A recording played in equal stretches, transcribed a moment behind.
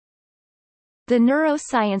The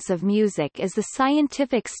neuroscience of music is the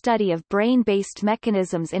scientific study of brain-based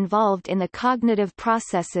mechanisms involved in the cognitive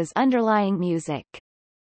processes underlying music.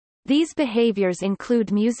 These behaviors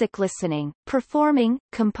include music listening, performing,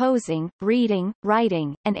 composing, reading,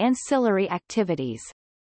 writing, and ancillary activities.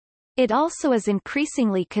 It also is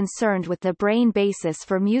increasingly concerned with the brain basis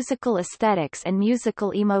for musical aesthetics and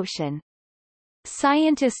musical emotion.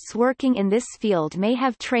 Scientists working in this field may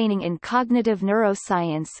have training in cognitive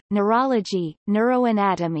neuroscience, neurology,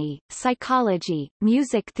 neuroanatomy, psychology,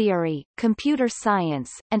 music theory, computer science,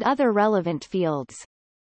 and other relevant fields.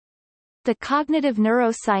 The cognitive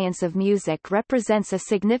neuroscience of music represents a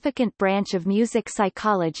significant branch of music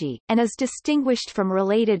psychology, and is distinguished from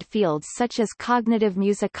related fields such as cognitive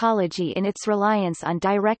musicology in its reliance on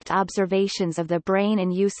direct observations of the brain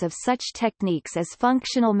and use of such techniques as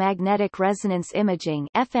functional magnetic resonance imaging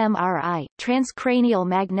 (fMRI), transcranial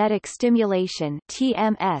magnetic stimulation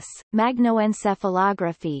 (TMS),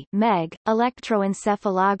 magnoencephalography (MEG),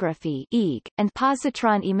 electroencephalography (EEG), and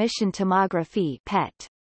positron emission tomography (PET).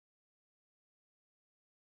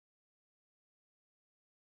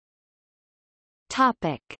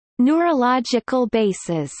 Topic: Neurological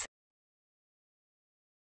bases.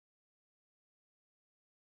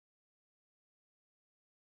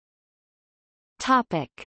 Topic: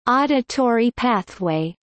 Auditory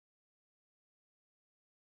pathway.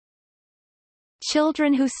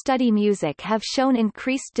 Children who study music have shown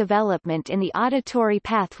increased development in the auditory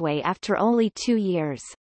pathway after only 2 years.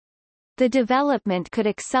 The development could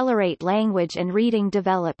accelerate language and reading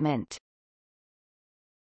development.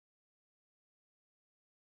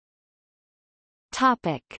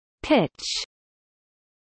 Topic: Pitch.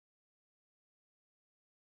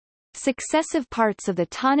 Successive parts of the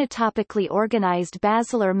tonotopically organized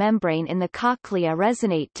basilar membrane in the cochlea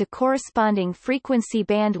resonate to corresponding frequency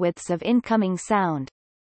bandwidths of incoming sound.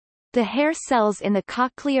 The hair cells in the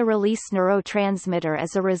cochlea release neurotransmitter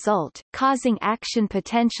as a result, causing action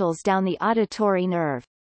potentials down the auditory nerve.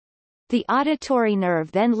 The auditory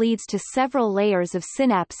nerve then leads to several layers of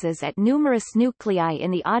synapses at numerous nuclei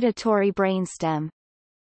in the auditory brainstem.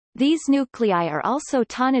 These nuclei are also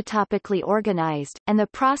tonotopically organized, and the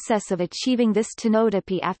process of achieving this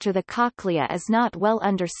tonotopy after the cochlea is not well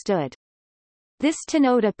understood. This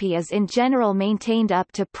tonotopy is in general maintained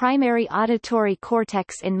up to primary auditory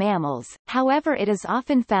cortex in mammals, however it is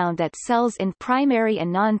often found that cells in primary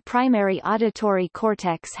and non-primary auditory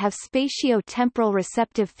cortex have spatio-temporal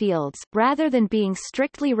receptive fields, rather than being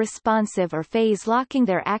strictly responsive or phase-locking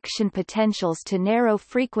their action potentials to narrow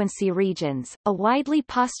frequency regions. A widely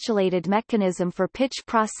postulated mechanism for pitch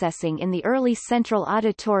processing in the early central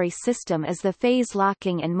auditory system is the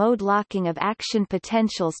phase-locking and mode-locking of action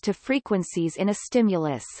potentials to frequencies in a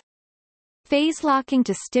stimulus. Phase-locking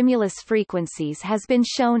to stimulus frequencies has been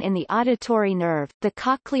shown in the auditory nerve, the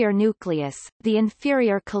cochlear nucleus, the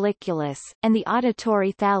inferior colliculus, and the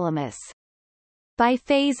auditory thalamus. By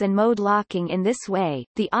phase and mode locking in this way,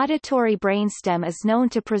 the auditory brainstem is known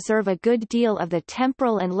to preserve a good deal of the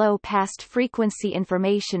temporal and low-passed frequency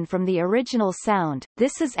information from the original sound.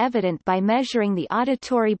 This is evident by measuring the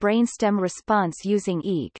auditory brainstem response using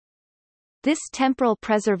EEG. This temporal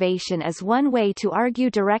preservation is one way to argue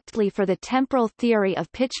directly for the temporal theory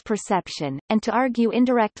of pitch perception, and to argue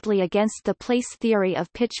indirectly against the place theory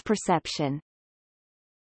of pitch perception.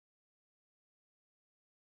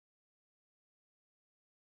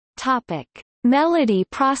 Topic: Melody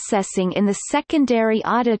processing in the secondary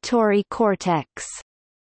auditory cortex.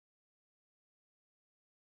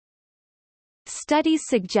 Studies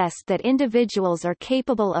suggest that individuals are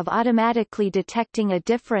capable of automatically detecting a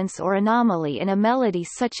difference or anomaly in a melody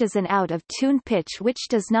such as an out-of-tune pitch which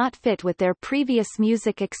does not fit with their previous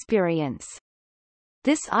music experience.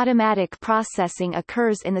 This automatic processing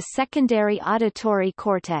occurs in the secondary auditory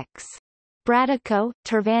cortex. Bradico,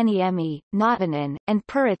 Tervaniemi, Nautanen, and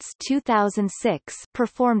Puritz 2006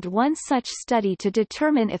 performed one such study to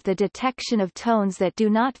determine if the detection of tones that do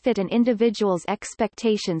not fit an individual's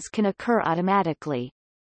expectations can occur automatically.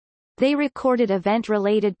 They recorded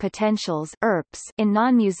event-related potentials (ERPs) in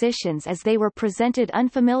non-musicians as they were presented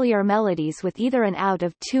unfamiliar melodies with either an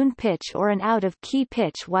out-of-tune pitch or an out-of-key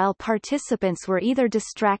pitch while participants were either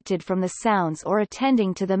distracted from the sounds or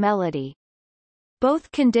attending to the melody.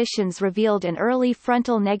 Both conditions revealed an early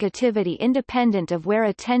frontal negativity independent of where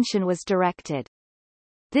attention was directed.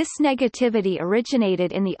 This negativity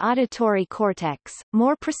originated in the auditory cortex,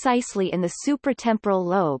 more precisely in the supratemporal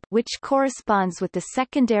lobe, which corresponds with the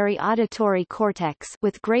secondary auditory cortex,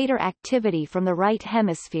 with greater activity from the right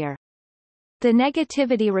hemisphere. The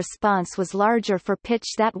negativity response was larger for pitch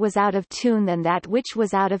that was out of tune than that which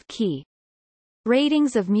was out of key.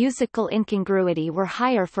 Ratings of musical incongruity were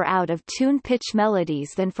higher for out-of-tune pitch melodies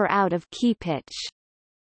than for out-of-key pitch.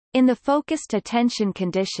 In the focused attention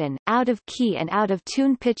condition, out-of-key and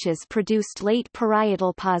out-of-tune pitches produced late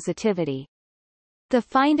parietal positivity. The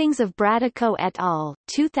findings of Bradico et al.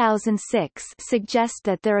 2006 suggest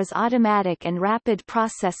that there is automatic and rapid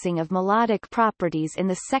processing of melodic properties in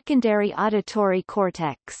the secondary auditory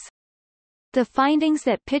cortex. The findings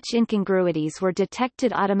that pitch incongruities were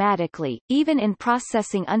detected automatically, even in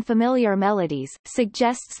processing unfamiliar melodies,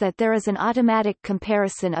 suggests that there is an automatic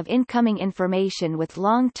comparison of incoming information with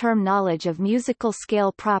long-term knowledge of musical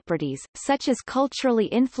scale properties, such as culturally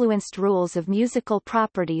influenced rules of musical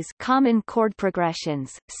properties, common chord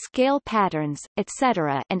progressions, scale patterns,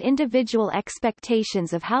 etc., and individual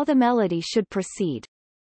expectations of how the melody should proceed.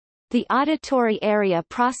 The auditory area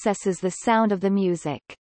processes the sound of the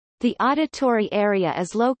music. The auditory area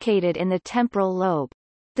is located in the temporal lobe.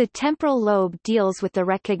 The temporal lobe deals with the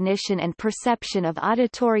recognition and perception of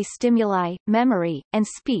auditory stimuli, memory, and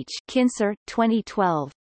speech. Kinser,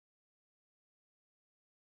 2012.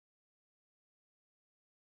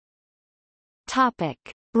 Topic: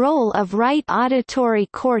 Role of right auditory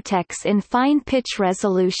cortex in fine pitch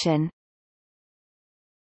resolution.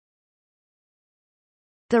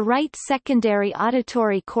 The right secondary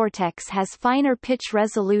auditory cortex has finer pitch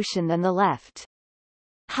resolution than the left.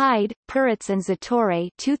 Hyde, Puritz and Zatorre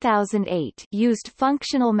 2008 used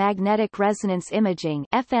functional magnetic resonance imaging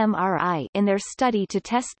 (fMRI) in their study to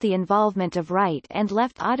test the involvement of right and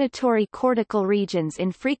left auditory cortical regions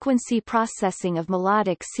in frequency processing of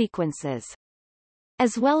melodic sequences.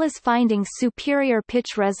 As well as finding superior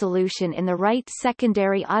pitch resolution in the right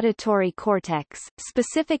secondary auditory cortex,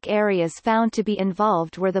 specific areas found to be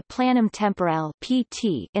involved were the planum temporale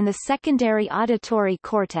 (PT) in the secondary auditory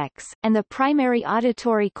cortex, and the primary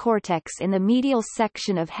auditory cortex in the medial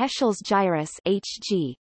section of Heschl's gyrus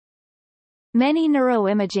 (HG). Many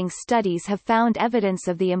neuroimaging studies have found evidence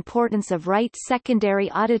of the importance of right secondary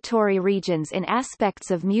auditory regions in aspects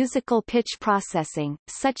of musical pitch processing,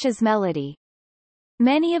 such as melody.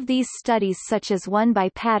 Many of these studies, such as one by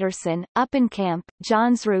Patterson, Uppenkamp,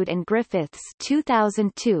 Johnsrud and Griffiths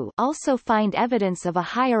 2002, also find evidence of a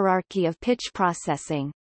hierarchy of pitch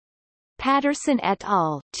processing. Patterson et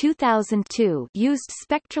al. 2002 used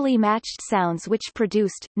spectrally matched sounds which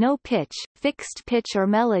produced no pitch, fixed pitch or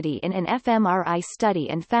melody in an fMRI study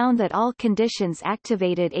and found that all conditions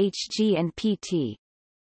activated HG and PT.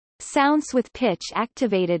 Sounds with pitch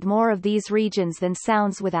activated more of these regions than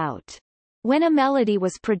sounds without. When a melody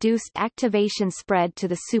was produced, activation spread to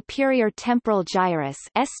the superior temporal gyrus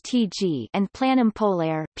 (STG) and planum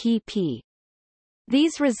polare (PP).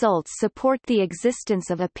 These results support the existence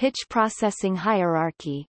of a pitch processing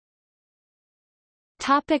hierarchy.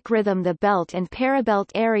 Topic: rhythm. The belt and parabelt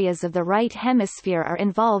areas of the right hemisphere are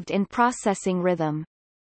involved in processing rhythm.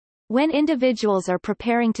 When individuals are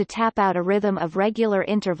preparing to tap out a rhythm of regular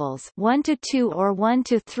intervals 1 to 2 or 1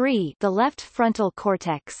 to 3, the left frontal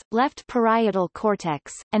cortex, left parietal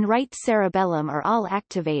cortex, and right cerebellum are all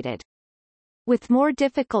activated. With more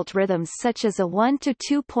difficult rhythms such as a 1 to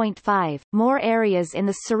 2.5, more areas in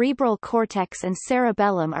the cerebral cortex and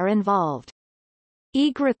cerebellum are involved.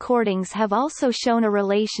 EEG recordings have also shown a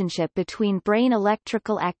relationship between brain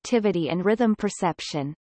electrical activity and rhythm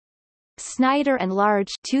perception. Snyder and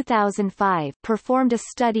Large 2005 performed a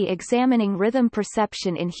study examining rhythm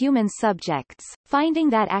perception in human subjects, finding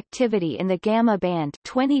that activity in the gamma band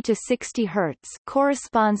 20 to 60 Hz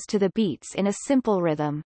corresponds to the beats in a simple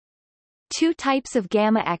rhythm. Two types of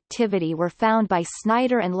gamma activity were found by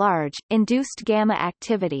Snyder and Large: induced gamma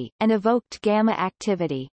activity, and evoked gamma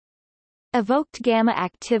activity. Evoked gamma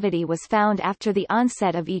activity was found after the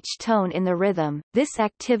onset of each tone in the rhythm. This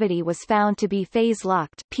activity was found to be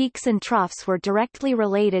phase-locked. Peaks and troughs were directly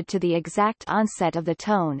related to the exact onset of the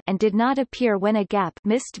tone and did not appear when a gap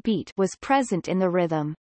missed beat was present in the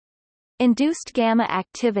rhythm. Induced gamma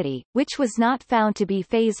activity, which was not found to be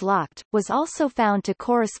phase-locked, was also found to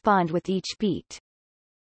correspond with each beat.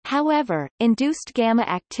 However, induced gamma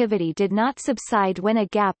activity did not subside when a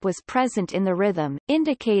gap was present in the rhythm,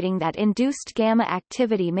 indicating that induced gamma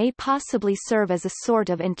activity may possibly serve as a sort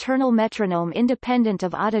of internal metronome independent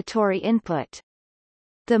of auditory input.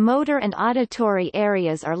 The motor and auditory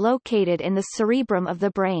areas are located in the cerebrum of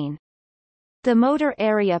the brain. The motor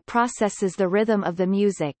area processes the rhythm of the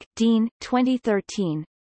music. Dean, 2013.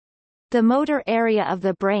 The motor area of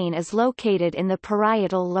the brain is located in the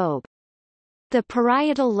parietal lobe. The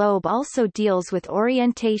parietal lobe also deals with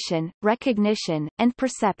orientation, recognition, and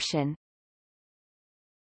perception.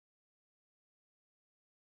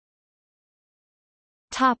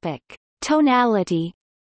 Topic: Tonality.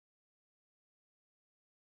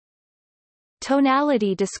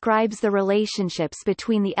 Tonality describes the relationships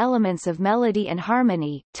between the elements of melody and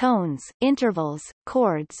harmony, tones, intervals,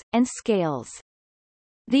 chords, and scales.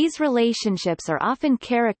 These relationships are often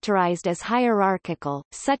characterized as hierarchical,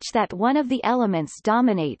 such that one of the elements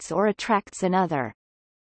dominates or attracts another.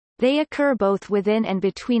 They occur both within and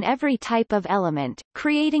between every type of element,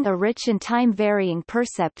 creating a rich and time-varying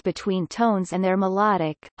percept between tones and their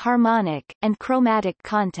melodic, harmonic, and chromatic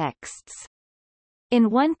contexts. In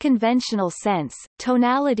one conventional sense,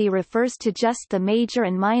 tonality refers to just the major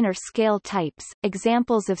and minor scale types,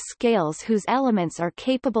 examples of scales whose elements are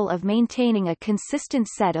capable of maintaining a consistent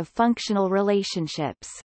set of functional relationships.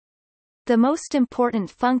 The most important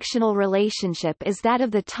functional relationship is that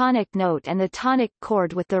of the tonic note and the tonic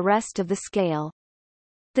chord with the rest of the scale.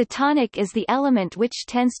 The tonic is the element which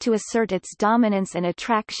tends to assert its dominance and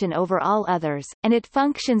attraction over all others, and it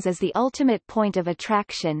functions as the ultimate point of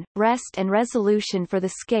attraction, rest and resolution for the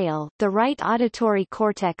scale. The right auditory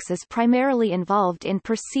cortex is primarily involved in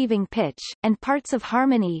perceiving pitch, and parts of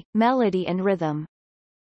harmony, melody and rhythm.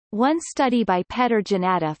 One study by Peter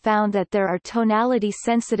Janata found that there are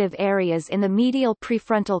tonality-sensitive areas in the medial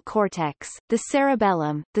prefrontal cortex, the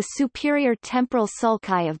cerebellum, the superior temporal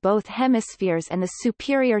sulci of both hemispheres and the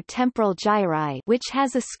superior temporal gyri, which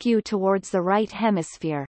has a skew towards the right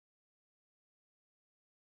hemisphere.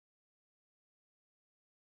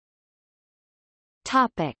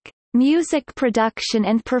 Topic: Music production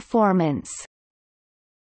and performance.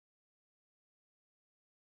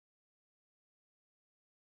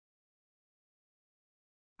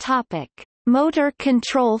 Topic: Motor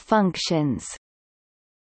control functions.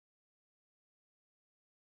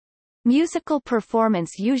 Musical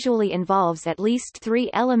performance usually involves at least three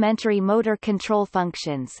elementary motor control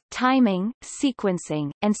functions: timing, sequencing,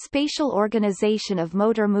 and spatial organization of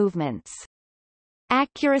motor movements.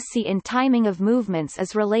 Accuracy in timing of movements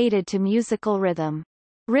is related to musical rhythm.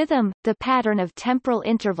 Rhythm, the pattern of temporal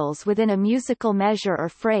intervals within a musical measure or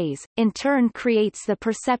phrase, in turn creates the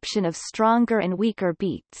perception of stronger and weaker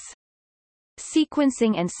beats.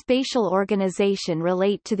 Sequencing and spatial organization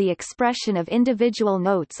relate to the expression of individual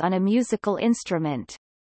notes on a musical instrument.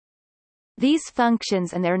 These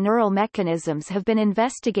functions and their neural mechanisms have been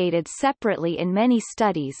investigated separately in many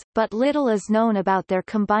studies, but little is known about their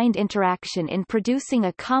combined interaction in producing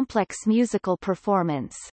a complex musical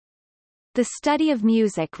performance. The study of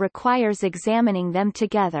music requires examining them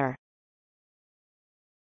together.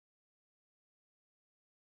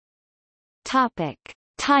 Topic: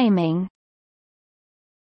 Timing.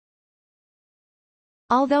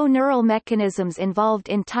 Although neural mechanisms involved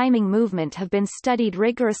in timing movement have been studied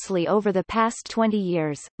rigorously over the past 20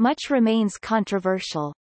 years, much remains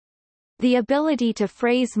controversial. The ability to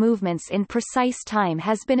phrase movements in precise time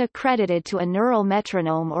has been accredited to a neural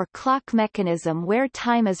metronome or clock mechanism where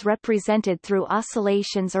time is represented through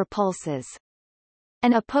oscillations or pulses.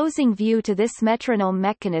 An opposing view to this metronome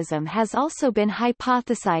mechanism has also been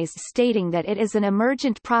hypothesized, stating that it is an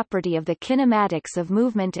emergent property of the kinematics of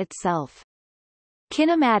movement itself.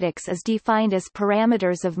 Kinematics is defined as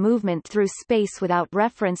parameters of movement through space without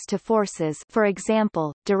reference to forces, for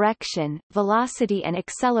example, direction, velocity and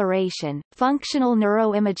acceleration. Functional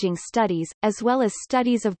neuroimaging studies, as well as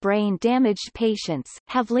studies of brain-damaged patients,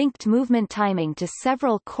 have linked movement timing to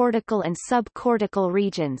several cortical and subcortical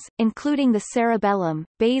regions, including the cerebellum,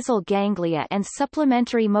 basal ganglia and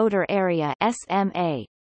supplementary motor area (SMA).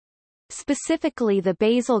 Specifically, the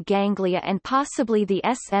basal ganglia and possibly the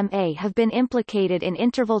SMA have been implicated in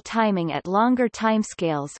interval timing at longer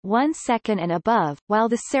timescales, 1 second and above, while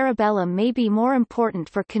the cerebellum may be more important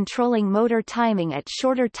for controlling motor timing at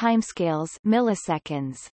shorter timescales,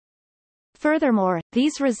 milliseconds. Furthermore,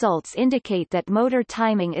 these results indicate that motor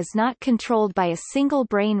timing is not controlled by a single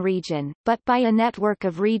brain region, but by a network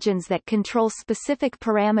of regions that control specific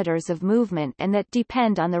parameters of movement and that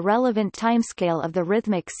depend on the relevant timescale of the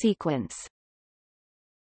rhythmic sequence.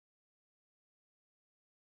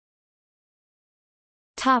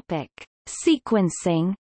 Topic: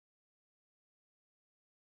 Sequencing.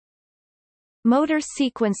 Motor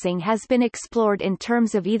sequencing has been explored in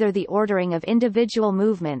terms of either the ordering of individual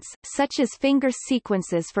movements, such as finger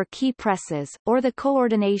sequences for key presses, or the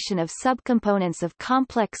coordination of subcomponents of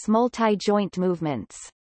complex multi-joint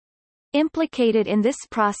movements. Implicated in this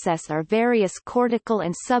process are various cortical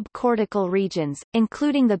and subcortical regions,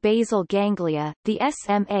 including the basal ganglia, the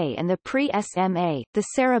SMA and the pre-SMA, the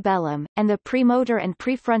cerebellum, and the premotor and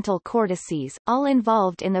prefrontal cortices, all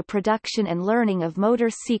involved in the production and learning of motor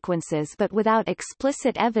sequences but without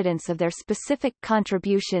explicit evidence of their specific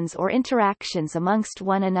contributions or interactions amongst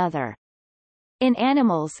one another. In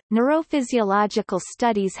animals, neurophysiological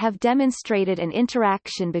studies have demonstrated an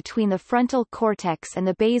interaction between the frontal cortex and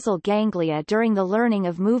the basal ganglia during the learning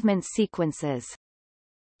of movement sequences.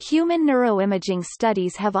 Human neuroimaging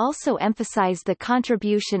studies have also emphasized the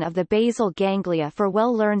contribution of the basal ganglia for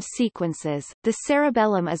well-learned sequences. The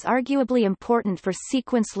cerebellum is arguably important for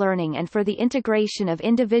sequence learning and for the integration of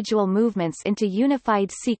individual movements into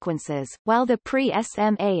unified sequences, while the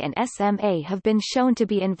pre-SMA and SMA have been shown to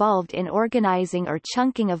be involved in organizing or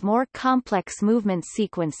chunking of more complex movement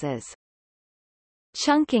sequences.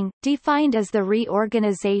 Chunking, defined as the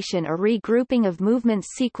reorganization or regrouping of movement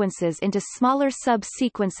sequences into smaller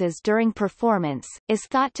sub-sequences during performance, is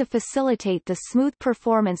thought to facilitate the smooth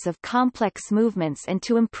performance of complex movements and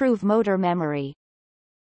to improve motor memory.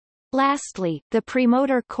 Lastly, the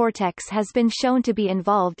premotor cortex has been shown to be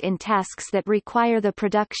involved in tasks that require the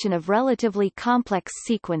production of relatively complex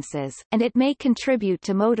sequences, and it may contribute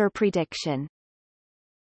to motor prediction.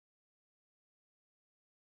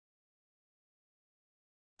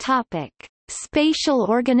 Topic: Spatial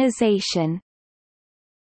organization.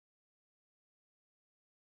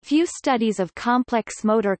 Few studies of complex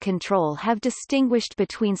motor control have distinguished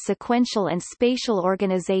between sequential and spatial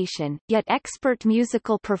organization, yet expert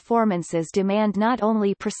musical performances demand not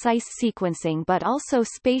only precise sequencing but also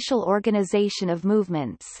spatial organization of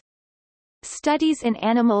movements. Studies in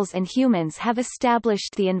animals and humans have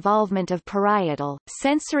established the involvement of parietal,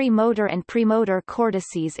 sensory motor and premotor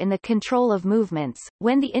cortices in the control of movements,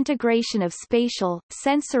 when the integration of spatial,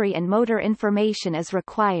 sensory and motor information is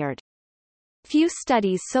required. Few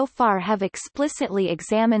studies so far have explicitly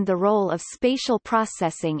examined the role of spatial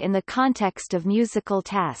processing in the context of musical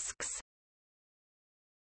tasks.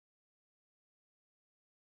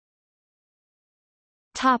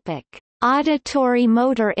 Topic: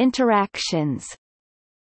 Auditory-motor interactions.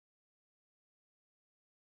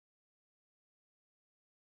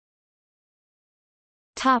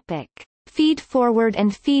 Topic: Feedforward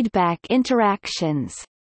and feedback interactions.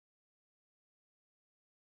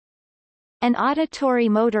 An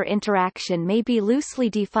auditory-motor interaction may be loosely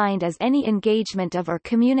defined as any engagement of or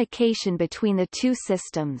communication between the two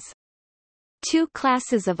systems. Two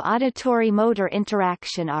classes of auditory-motor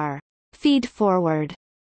interaction are feedforward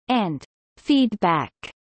and feedback.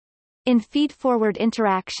 In feedforward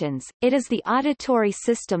interactions, it is the auditory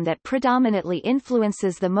system that predominantly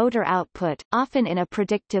influences the motor output, often in a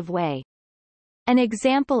predictive way. An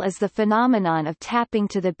example is the phenomenon of tapping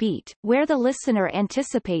to the beat, where the listener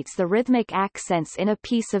anticipates the rhythmic accents in a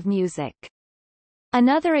piece of music.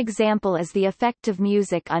 Another example is the effect of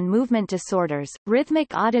music on movement disorders.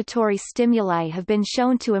 Rhythmic auditory stimuli have been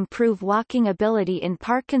shown to improve walking ability in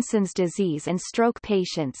Parkinson's disease and stroke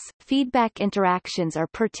patients. Feedback interactions are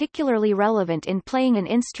particularly relevant in playing an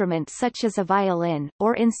instrument such as a violin,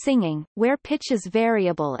 or in singing, where pitch is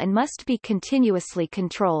variable and must be continuously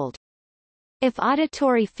controlled. If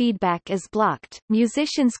auditory feedback is blocked,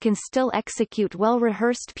 musicians can still execute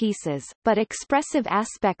well-rehearsed pieces, but expressive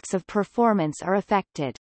aspects of performance are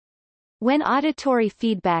affected. When auditory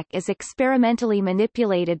feedback is experimentally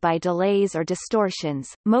manipulated by delays or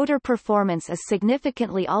distortions, motor performance is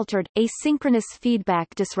significantly altered. Asynchronous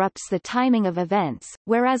feedback disrupts the timing of events,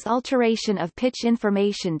 whereas alteration of pitch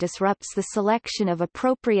information disrupts the selection of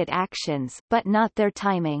appropriate actions, but not their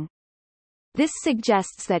timing. This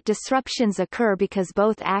suggests that disruptions occur because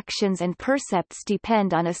both actions and percepts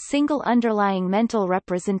depend on a single underlying mental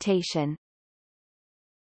representation.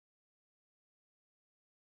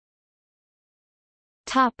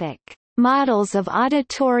 Topic: Models of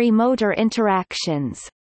auditory-motor interactions.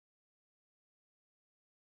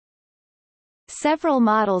 Several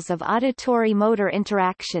models of auditory-motor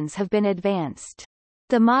interactions have been advanced.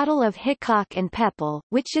 The model of Hickok and Pepple,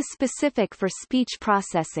 which is specific for speech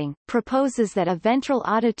processing, proposes that a ventral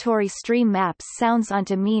auditory stream maps sounds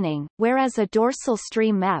onto meaning, whereas a dorsal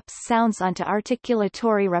stream maps sounds onto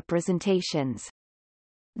articulatory representations.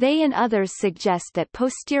 They and others suggest that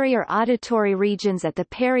posterior auditory regions at the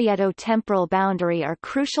parieto-temporal boundary are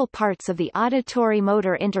crucial parts of the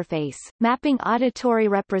auditory-motor interface, mapping auditory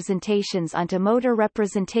representations onto motor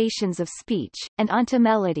representations of speech, and onto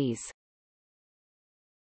melodies.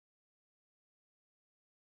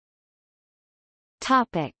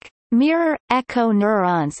 Topic: Mirror, echo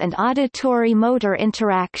neurons and auditory-motor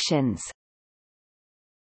interactions.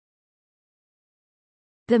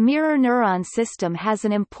 The mirror neuron system has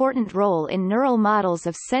an important role in neural models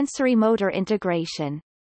of sensory-motor integration.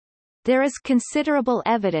 There is considerable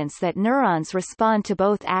evidence that neurons respond to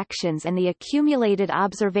both actions and the accumulated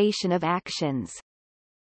observation of actions.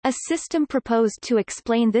 A system proposed to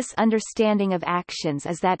explain this understanding of actions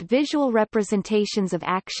is that visual representations of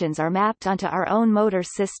actions are mapped onto our own motor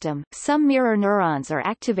system. Some mirror neurons are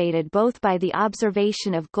activated both by the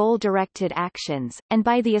observation of goal-directed actions, and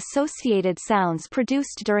by the associated sounds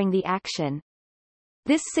produced during the action.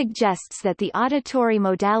 This suggests that the auditory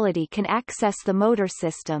modality can access the motor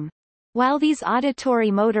system. While these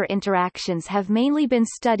auditory-motor interactions have mainly been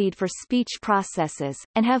studied for speech processes,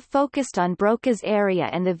 and have focused on Broca's area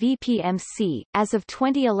and the VPMC, as of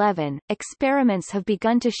 2011, experiments have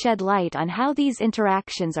begun to shed light on how these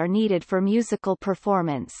interactions are needed for musical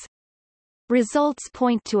performance. Results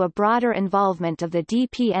point to a broader involvement of the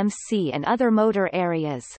DPMC and other motor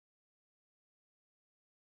areas.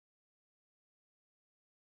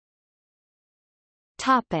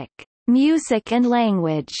 Topic: Music and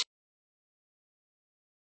language.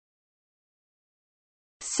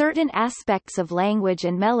 Certain aspects of language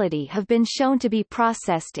and melody have been shown to be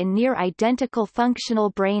processed in near-identical functional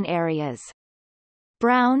brain areas.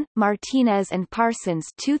 Brown, Martinez and Parsons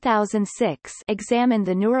 2006 examined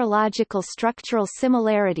the neurological structural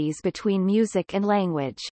similarities between music and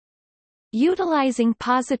language. Utilizing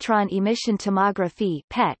positron emission tomography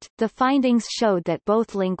 (PET), the findings showed that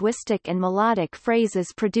both linguistic and melodic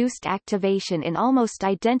phrases produced activation in almost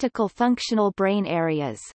identical functional brain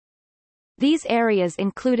areas. These areas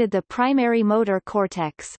included the primary motor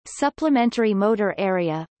cortex, supplementary motor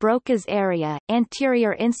area, Broca's area,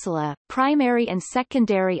 anterior insula, primary and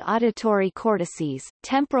secondary auditory cortices,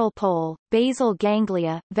 temporal pole, basal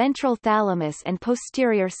ganglia, ventral thalamus and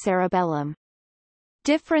posterior cerebellum.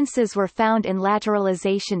 Differences were found in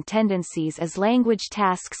lateralization tendencies as language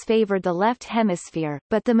tasks favored the left hemisphere,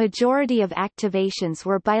 but the majority of activations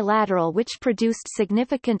were bilateral, which produced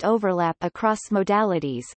significant overlap across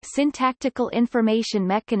modalities. Syntactical information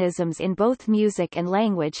mechanisms in both music and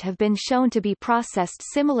language have been shown to be processed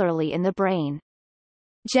similarly in the brain.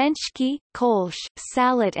 Jenschke, Kolsch,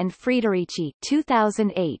 Salat and Friederici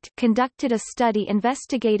 2008 conducted a study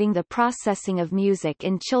investigating the processing of music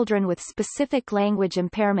in children with specific language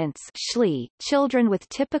impairments (SLE). Children with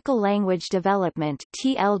typical language development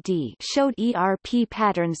 (TLD) showed ERP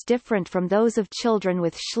patterns different from those of children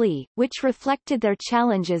with SLE, which reflected their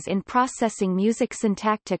challenges in processing music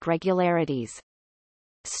syntactic regularities.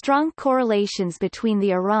 Strong correlations between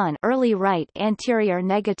the Iran early right anterior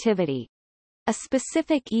negativity, a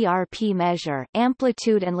specific ERP measure,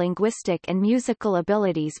 amplitude and linguistic and musical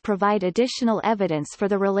abilities provide additional evidence for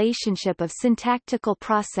the relationship of syntactical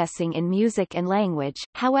processing in music and language.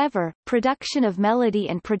 However, production of melody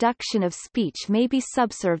and production of speech may be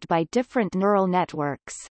subserved by different neural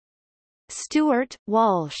networks. Stewart,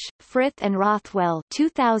 Walsh, Frith and Rothwell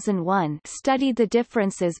 2001 studied the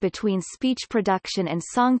differences between speech production and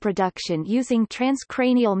song production using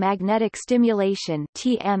transcranial magnetic stimulation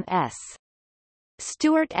 (TMS).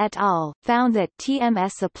 Stewart et al. Found that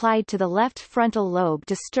TMS applied to the left frontal lobe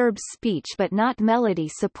disturbs speech but not melody,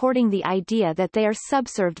 supporting the idea that they are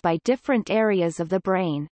subserved by different areas of the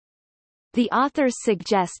brain. The authors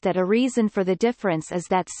suggest that a reason for the difference is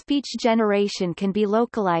that speech generation can be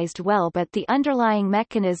localized well but the underlying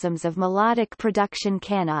mechanisms of melodic production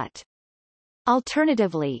cannot.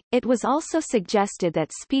 Alternatively, it was also suggested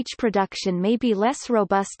that speech production may be less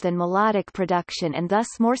robust than melodic production and thus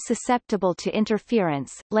more susceptible to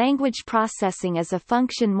interference. Language processing is a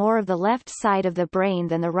function more of the left side of the brain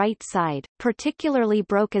than the right side, particularly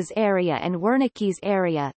Broca's area and Wernicke's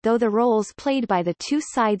area, though the roles played by the two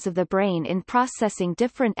sides of the brain in processing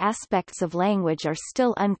different aspects of language are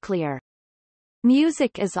still unclear.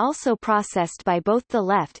 Music is also processed by both the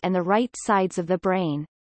left and the right sides of the brain.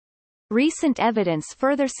 Recent evidence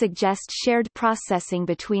further suggests shared processing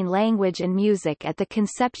between language and music at the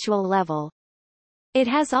conceptual level. It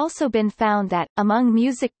has also been found that, among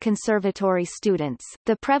music conservatory students,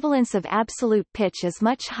 the prevalence of absolute pitch is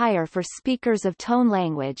much higher for speakers of tone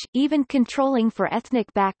language, even controlling for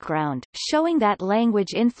ethnic background, showing that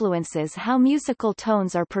language influences how musical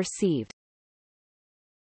tones are perceived.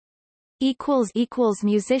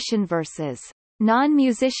 Musician versus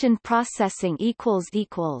non-musician processing .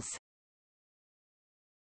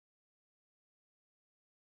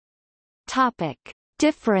 Topic: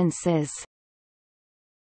 Differences.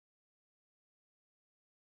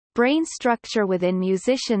 Brain structure within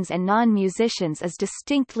musicians and non-musicians is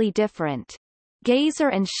distinctly different. Gazer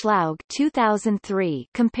and Schlaug 2003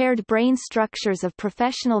 compared brain structures of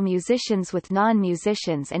professional musicians with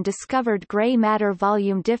non-musicians and discovered gray matter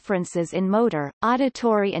volume differences in motor,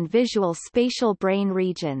 auditory and visual spatial brain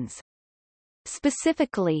regions.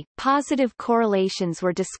 Specifically, positive correlations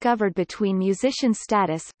were discovered between musician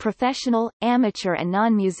status professional, amateur and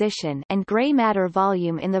non-musician and gray matter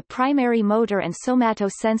volume in the primary motor and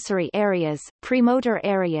somatosensory areas, premotor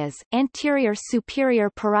areas, anterior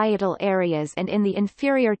superior parietal areas and in the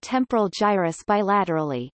inferior temporal gyrus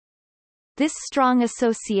bilaterally. This strong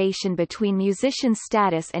association between musician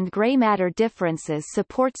status and gray matter differences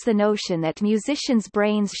supports the notion that musicians'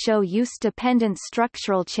 brains show use-dependent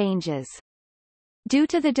structural changes. Due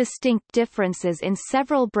to the distinct differences in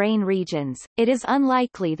several brain regions, it is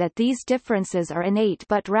unlikely that these differences are innate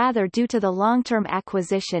but rather due to the long-term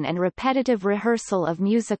acquisition and repetitive rehearsal of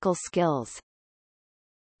musical skills.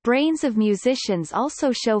 Brains of musicians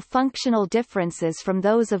also show functional differences from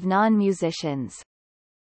those of non-musicians.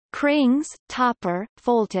 Krings, Topper,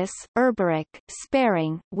 Foltis, Erberick,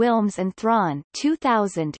 Sparing, Wilms and Thrawn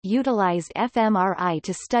 2000 utilized fMRI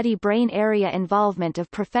to study brain area involvement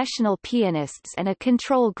of professional pianists and a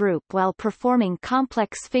control group while performing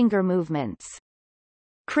complex finger movements.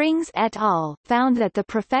 Krings et al. Found that the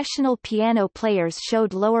professional piano players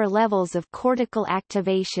showed lower levels of cortical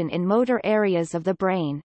activation in motor areas of the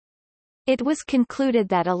brain. It was concluded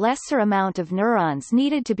that a lesser amount of neurons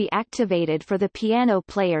needed to be activated for the piano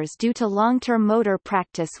players due to long-term motor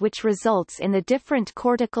practice, which results in the different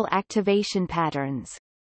cortical activation patterns.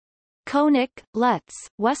 Koenig, Lutz,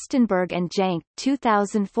 Wustenberg and Jank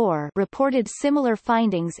 2004 reported similar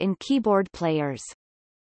findings in keyboard players.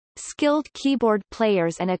 Skilled keyboard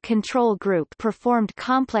players and a control group performed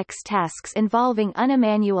complex tasks involving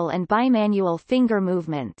unimanual and bimanual finger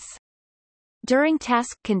movements. During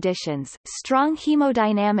task conditions, strong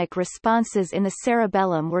hemodynamic responses in the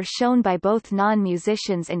cerebellum were shown by both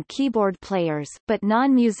non-musicians and keyboard players, but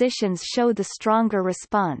non-musicians showed the stronger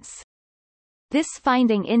response. This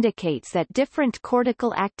finding indicates that different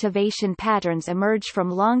cortical activation patterns emerge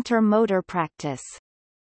from long-term motor practice.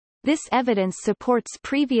 This evidence supports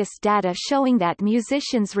previous data showing that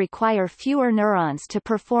musicians require fewer neurons to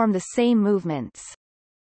perform the same movements.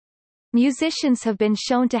 Musicians have been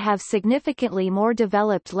shown to have significantly more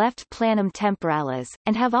developed left planum temporalis,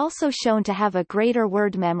 and have also shown to have a greater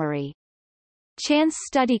word memory. Chan's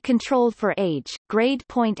study controlled for age, grade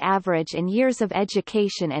point average and years of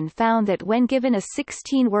education and found that when given a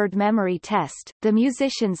 16-word memory test, the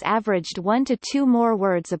musicians averaged 1 to 2 more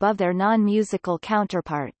words above their non-musical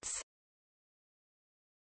counterparts.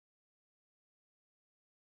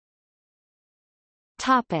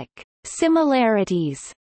 Topic: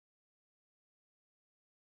 Similarities.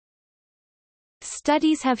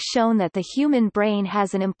 Studies have shown that the human brain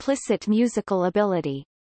has an implicit musical ability.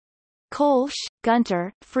 Kolsch,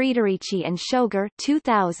 Gunter, Friederici and Schoger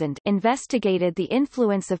 2000 investigated the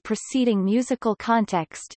influence of preceding musical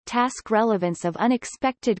context, task relevance of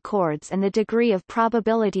unexpected chords and the degree of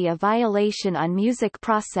probability of violation on music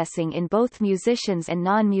processing in both musicians and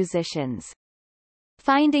non-musicians.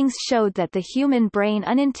 Findings showed that the human brain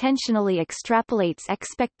unintentionally extrapolates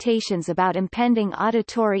expectations about impending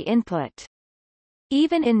auditory input.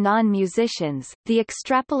 Even in non-musicians, the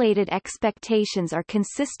extrapolated expectations are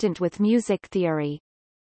consistent with music theory.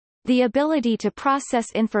 The ability to process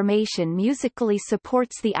information musically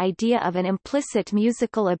supports the idea of an implicit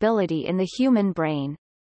musical ability in the human brain.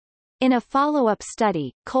 In a follow-up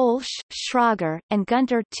study, Kolsch, Schrager, and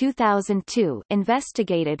Gunter 2002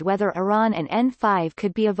 investigated whether Iran and N5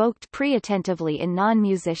 could be evoked preattentively in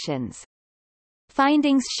non-musicians.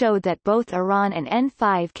 Findings showed that both Iran and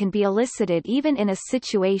N5 can be elicited even in a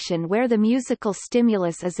situation where the musical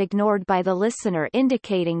stimulus is ignored by the listener,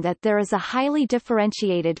 indicating that there is a highly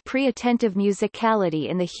differentiated pre-attentive musicality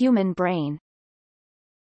in the human brain.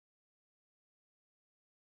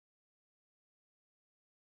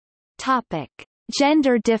 Topic: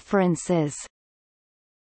 Gender differences.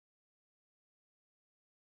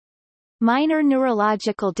 Minor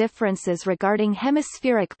neurological differences regarding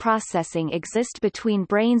hemispheric processing exist between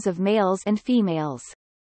brains of males and females.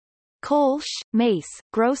 Kolsch, Mace,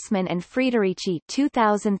 Grossman and Friederici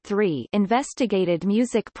 2003 investigated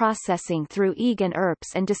music processing through EEG and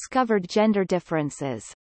ERPs and discovered gender differences.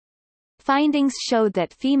 Findings showed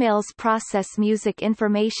that females process music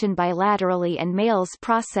information bilaterally and males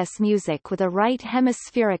process music with a right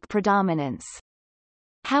hemispheric predominance.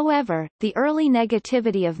 However, the early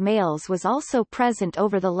negativity of males was also present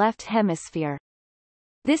over the left hemisphere.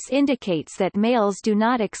 This indicates that males do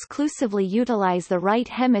not exclusively utilize the right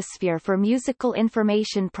hemisphere for musical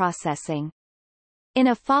information processing. In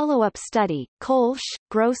a follow-up study, Kolsch,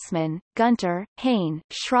 Grossman, Gunter, Hain,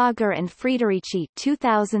 Schrager and Friederici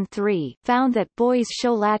 2003 found that boys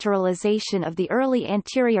show lateralization of the early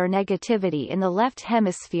anterior negativity in the left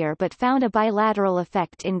hemisphere but found a bilateral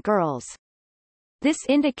effect in girls. This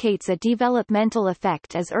indicates a developmental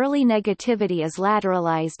effect as early negativity is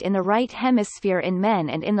lateralized in the right hemisphere in men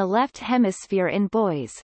and in the left hemisphere in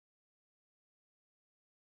boys.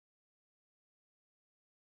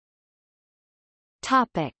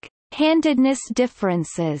 Topic: Handedness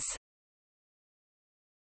differences.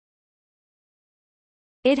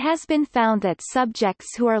 It has been found that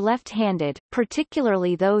subjects who are left-handed,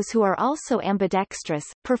 particularly those who are also ambidextrous,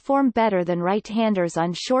 perform better than right-handers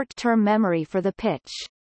on short-term memory for the pitch.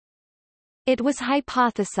 It was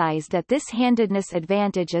hypothesized that this handedness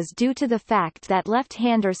advantage is due to the fact that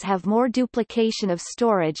left-handers have more duplication of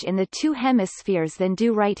storage in the two hemispheres than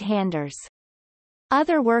do right-handers.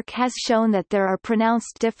 Other work has shown that there are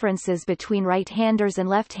pronounced differences between right-handers and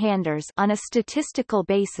left-handers on a statistical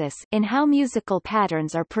basis in how musical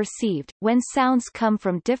patterns are perceived, when sounds come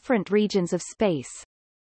from different regions of space.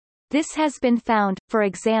 This has been found, for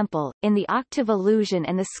example, in the octave illusion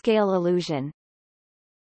and the scale illusion.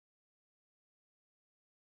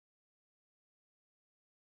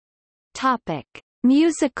 Topic: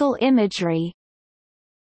 Musical imagery.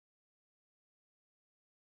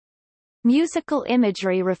 Musical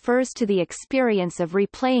imagery refers to the experience of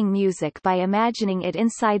replaying music by imagining it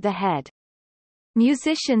inside the head.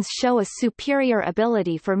 Musicians show a superior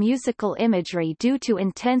ability for musical imagery due to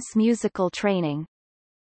intense musical training.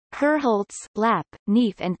 Herholtz, Lapp,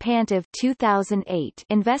 Neef and Pantev 2008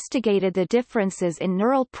 investigated the differences in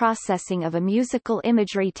neural processing of a musical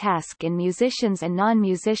imagery task in musicians and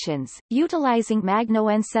non-musicians, utilizing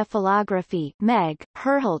magnetoencephalography (MEG).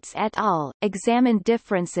 Herholtz et al. Examined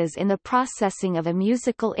differences in the processing of a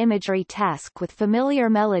musical imagery task with familiar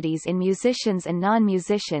melodies in musicians and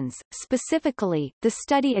non-musicians. Specifically, the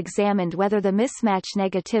study examined whether the mismatch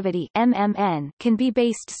negativity (MMN) can be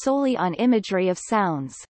based solely on imagery of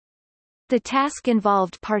sounds. The task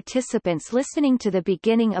involved participants listening to the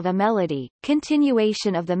beginning of a melody,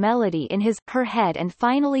 continuation of the melody in his/her head and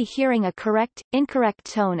finally hearing a correct, incorrect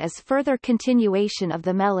tone as further continuation of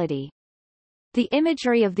the melody. The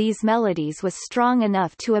imagery of these melodies was strong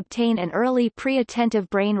enough to obtain an early pre-attentive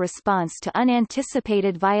brain response to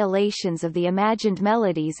unanticipated violations of the imagined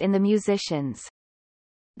melodies in the musicians.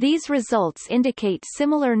 These results indicate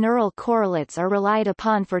similar neural correlates are relied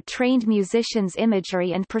upon for trained musicians'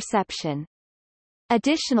 imagery and perception.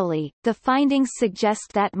 Additionally, the findings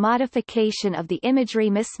suggest that modification of the imagery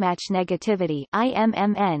mismatch negativity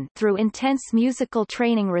 (IMMN) through intense musical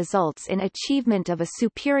training results in achievement of a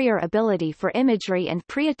superior ability for imagery and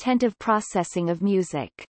pre-attentive processing of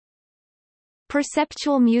music.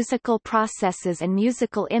 Perceptual musical processes and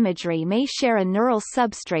musical imagery may share a neural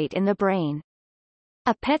substrate in the brain.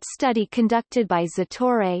 A PET study conducted by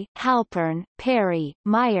Zatorre, Halpern, Perry,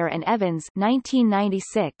 Meyer and Evans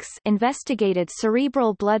 1996 investigated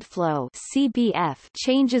cerebral blood flow (CBF)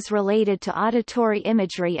 changes related to auditory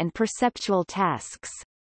imagery and perceptual tasks.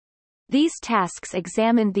 These tasks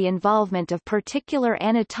examined the involvement of particular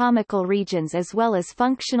anatomical regions as well as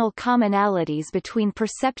functional commonalities between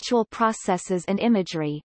perceptual processes and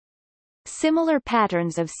imagery. Similar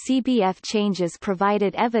patterns of CBF changes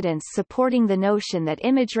provided evidence supporting the notion that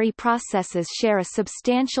imagery processes share a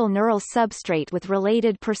substantial neural substrate with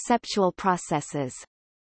related perceptual processes.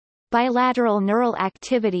 Bilateral neural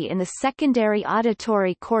activity in the secondary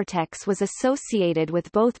auditory cortex was associated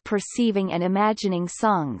with both perceiving and imagining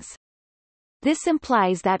songs. This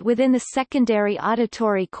implies that within the secondary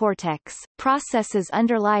auditory cortex, processes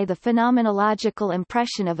underlie the phenomenological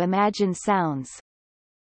impression of imagined sounds.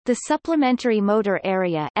 The supplementary motor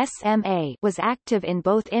area (SMA) was active in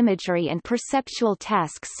both imagery and perceptual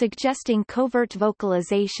tasks, suggesting covert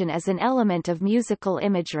vocalization as an element of musical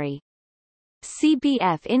imagery.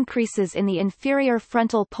 CBF increases in the inferior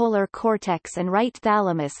frontal polar cortex and right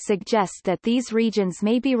thalamus suggest that these regions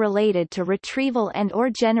may be related to retrieval and/or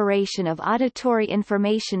generation of auditory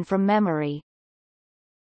information from memory.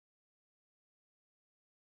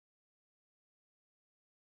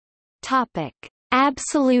 Topic: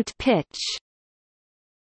 Absolute pitch.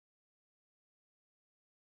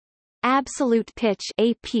 Absolute pitch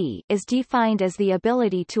 (AP) is defined as the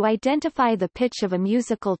ability to identify the pitch of a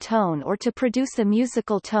musical tone or to produce a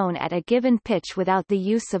musical tone at a given pitch without the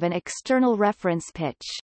use of an external reference pitch.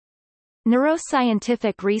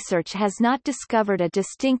 Neuroscientific research has not discovered a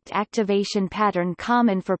distinct activation pattern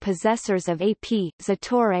common for possessors of AP.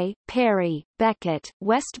 Zatorre, Perry, Beckett,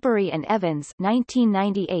 Westbury and Evans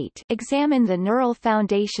 1998 examined the neural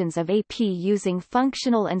foundations of AP using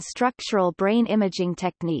functional and structural brain imaging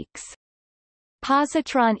techniques.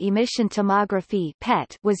 Positron emission tomography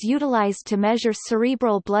 (PET) was utilized to measure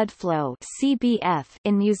cerebral blood flow (CBF)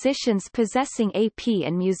 in musicians possessing AP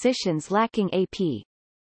and musicians lacking AP.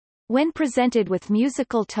 When presented with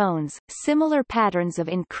musical tones, similar patterns of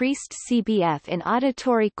increased CBF in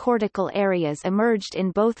auditory cortical areas emerged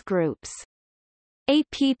in both groups.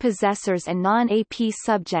 AP possessors and non-AP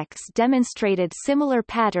subjects demonstrated similar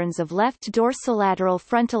patterns of left dorsolateral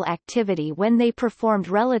frontal activity when they performed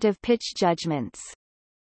relative pitch judgments.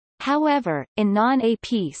 However, in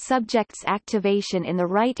non-AP subjects, activation in the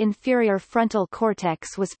right inferior frontal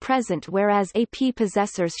cortex was present, whereas AP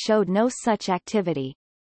possessors showed no such activity.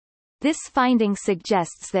 This finding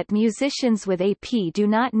suggests that musicians with AP do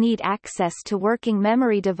not need access to working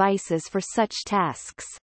memory devices for such tasks.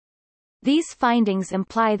 These findings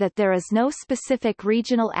imply that there is no specific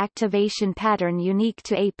regional activation pattern unique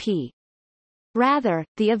to AP. Rather,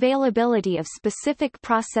 the availability of specific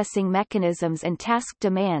processing mechanisms and task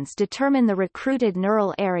demands determine the recruited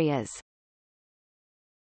neural areas.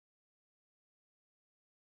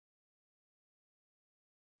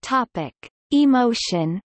 Topic: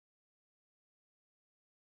 Emotion.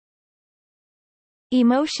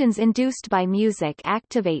 Emotions induced by music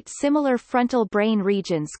activate similar frontal brain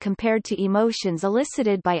regions compared to emotions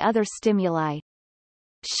elicited by other stimuli.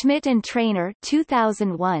 Schmidt and Trainer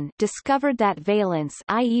 2001 discovered that valence,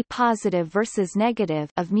 i.e. positive versus negative,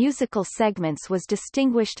 of musical segments was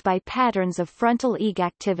distinguished by patterns of frontal EEG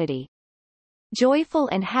activity. Joyful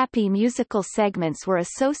and happy musical segments were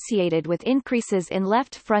associated with increases in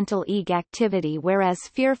left frontal EEG activity, whereas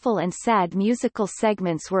fearful and sad musical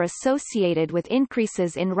segments were associated with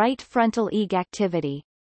increases in right frontal EEG activity.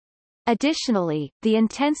 Additionally, the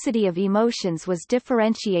intensity of emotions was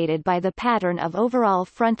differentiated by the pattern of overall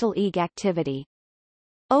frontal EEG activity.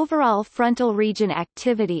 Overall frontal region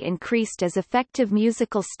activity increased as effective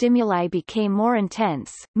musical stimuli became more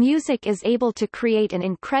intense. Music is able to create an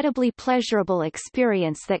incredibly pleasurable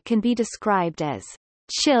experience that can be described as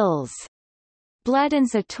chills. Blood and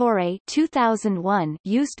Zatorre 2001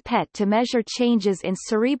 used PET to measure changes in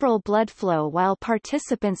cerebral blood flow while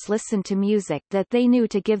participants listened to music that they knew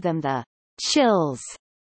to give them the chills,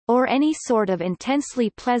 or any sort of intensely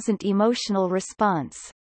pleasant emotional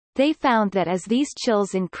response. They found that as these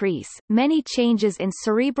chills increase, many changes in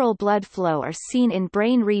cerebral blood flow are seen in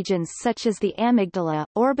brain regions such as the amygdala,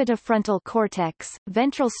 orbitofrontal cortex,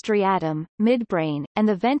 ventral striatum, midbrain, and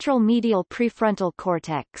the ventral medial prefrontal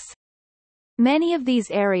cortex. Many of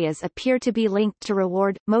these areas appear to be linked to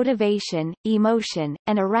reward, motivation, emotion,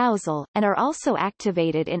 and arousal, and are also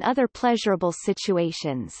activated in other pleasurable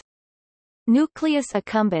situations. Nucleus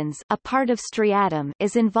accumbens, a part of striatum,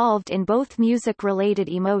 is involved in both music-related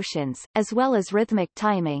emotions, as well as rhythmic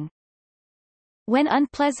timing. When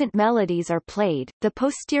unpleasant melodies are played, the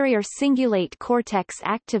posterior cingulate cortex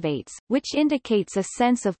activates, which indicates a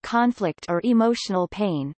sense of conflict or emotional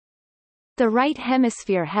pain. The right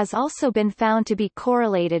hemisphere has also been found to be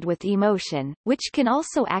correlated with emotion, which can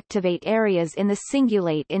also activate areas in the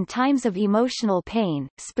cingulate in times of emotional pain,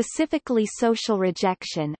 specifically social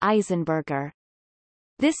rejection. Eisenberger.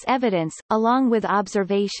 This evidence, along with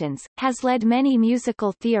observations, has led many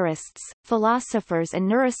musical theorists, philosophers and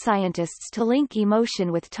neuroscientists to link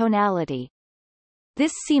emotion with tonality.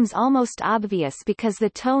 This seems almost obvious because the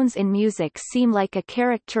tones in music seem like a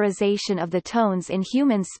characterization of the tones in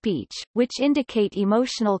human speech, which indicate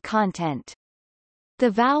emotional content. The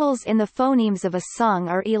vowels in the phonemes of a song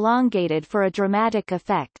are elongated for a dramatic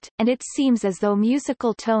effect, and it seems as though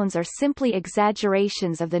musical tones are simply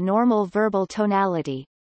exaggerations of the normal verbal tonality.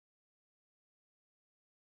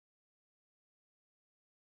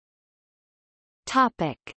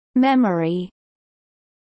 Topic: Memory.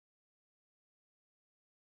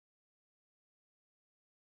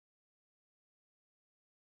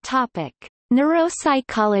 Topic: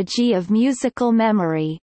 Neuropsychology of musical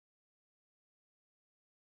memory.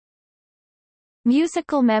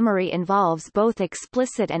 Musical memory involves both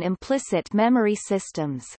explicit and implicit memory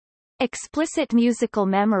systems. Explicit musical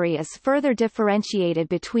memory is further differentiated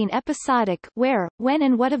between episodic, where, when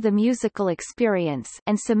and what of the musical experience,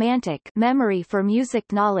 and semantic memory for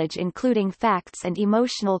music knowledge including facts and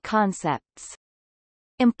emotional concepts.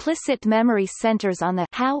 Implicit memory centers on the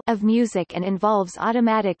how of music and involves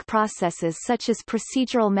automatic processes such as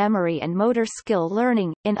procedural memory and motor skill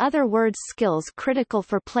learning, in other words skills critical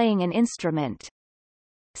for playing an instrument.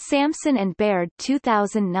 Sampson and Baird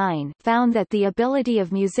 2009 found that the ability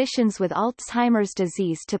of musicians with Alzheimer's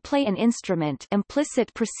disease to play an instrument,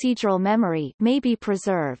 implicit procedural memory, may be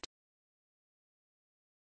preserved.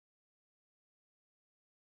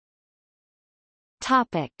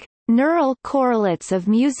 Topic: Neural correlates of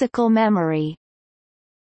musical memory.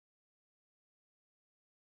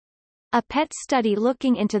 A PET study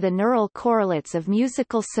looking into the neural correlates of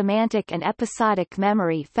musical semantic and episodic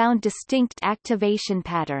memory found distinct activation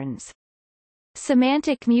patterns.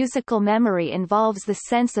 Semantic musical memory involves the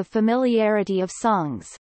sense of familiarity of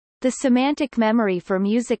songs. The semantic memory for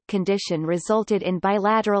music condition resulted in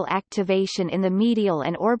bilateral activation in the medial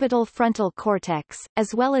and orbital frontal cortex,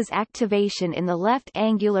 as well as activation in the left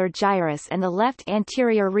angular gyrus and the left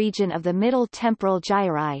anterior region of the middle temporal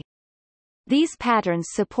gyri. These patterns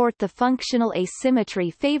support the functional asymmetry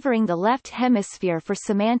favoring the left hemisphere for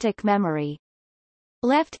semantic memory.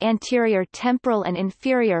 Left anterior temporal and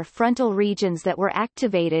inferior frontal regions that were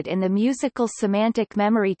activated in the musical semantic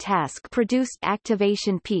memory task produced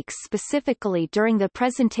activation peaks specifically during the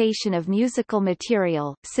presentation of musical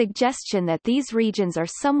material, suggestion that these regions are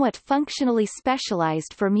somewhat functionally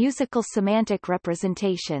specialized for musical semantic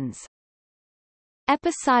representations.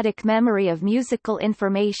 Episodic memory of musical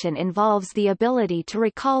information involves the ability to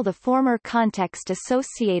recall the former context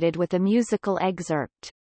associated with a musical excerpt.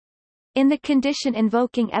 In the condition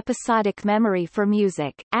invoking episodic memory for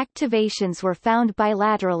music, activations were found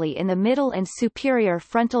bilaterally in the middle and superior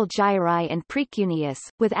frontal gyri and precuneus,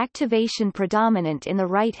 with activation predominant in the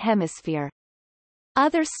right hemisphere.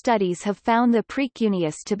 Other studies have found the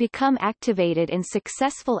precuneus to become activated in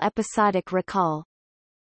successful episodic recall.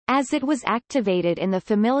 As it was activated in the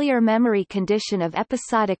familiar memory condition of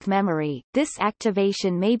episodic memory, this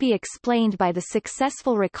activation may be explained by the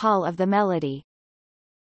successful recall of the melody.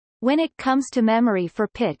 When it comes to memory for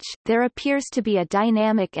pitch, there appears to be a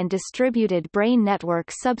dynamic and distributed brain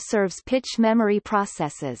network subserves pitch memory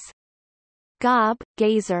processes. Gaub,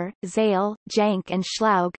 Gazer, Zale, Jank and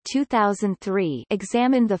Schlaug 2003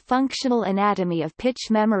 examined the functional anatomy of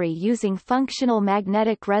pitch memory using functional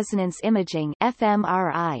magnetic resonance imaging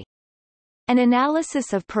 (fMRI). An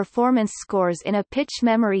analysis of performance scores in a pitch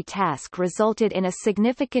memory task resulted in a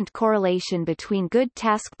significant correlation between good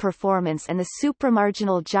task performance and the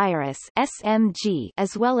supramarginal gyrus (SMG)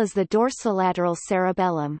 as well as the dorsolateral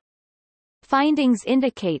cerebellum. Findings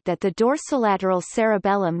indicate that the dorsolateral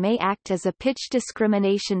cerebellum may act as a pitch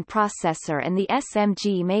discrimination processor and the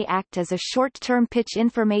SMG may act as a short-term pitch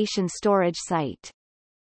information storage site.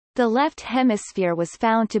 The left hemisphere was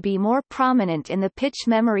found to be more prominent in the pitch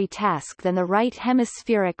memory task than the right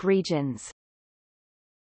hemispheric regions.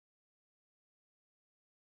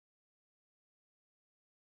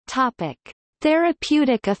 Topic: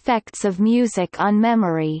 Therapeutic effects of music on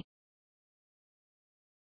memory.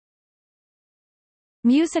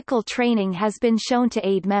 Musical training has been shown to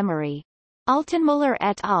aid memory. Altenmuller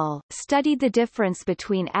et al. Studied the difference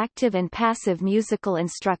between active and passive musical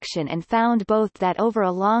instruction and found both that over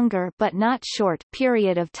a longer but not short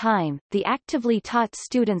period of time, the actively taught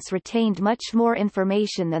students retained much more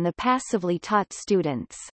information than the passively taught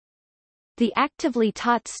students. The actively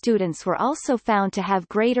taught students were also found to have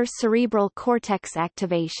greater cerebral cortex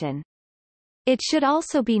activation. It should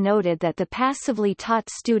also be noted that the passively taught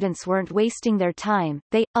students weren't wasting their time,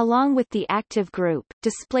 they, along with the active group,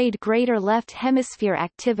 displayed greater left hemisphere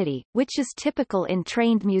activity, which is typical in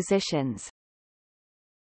trained musicians.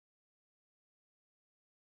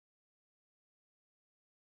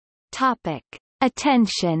 Topic: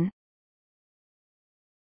 Attention.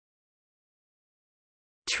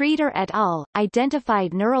 Treater et al.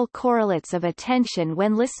 Identified neural correlates of attention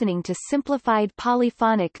when listening to simplified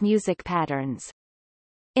polyphonic music patterns.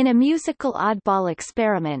 In a musical oddball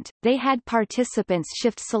experiment, they had participants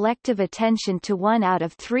shift selective attention to one out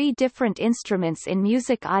of 3 different instruments in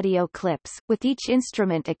music audio clips, with each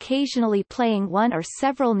instrument occasionally playing one or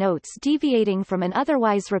several notes deviating from an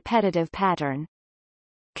otherwise repetitive pattern.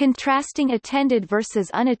 Contrasting attended versus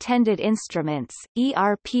unattended instruments,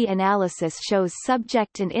 ERP analysis shows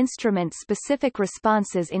subject and instrument-specific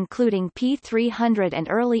responses including P300 and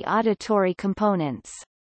early auditory components.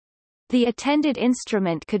 The attended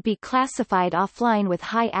instrument could be classified offline with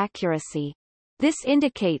high accuracy. This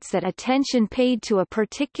indicates that attention paid to a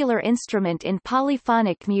particular instrument in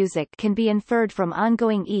polyphonic music can be inferred from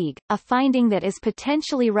ongoing EEG, a finding that is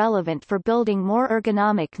potentially relevant for building more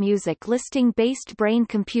ergonomic music listing-based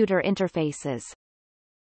brain-computer interfaces.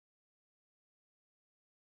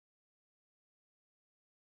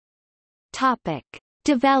 Topic: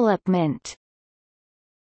 Development.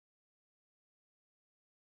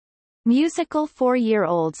 Musical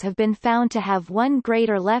 4-year-olds have been found to have one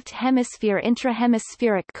greater left hemisphere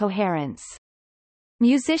intrahemispheric coherence.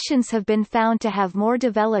 Musicians have been found to have more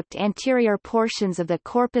developed anterior portions of the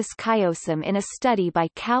corpus callosum in a study by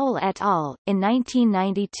Cowell et al. In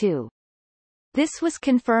 1992. This was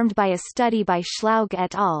confirmed by a study by Schlaug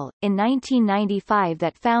et al. In 1995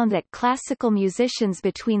 that found that classical musicians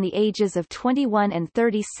between the ages of 21 and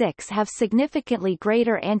 36 have significantly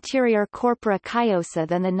greater anterior corpora callosa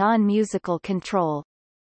than the non-musical control.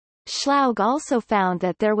 Schlaug also found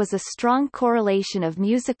that there was a strong correlation of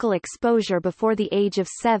musical exposure before the age of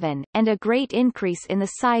 7, and a great increase in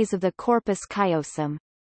the size of the corpus callosum.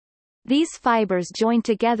 These fibers join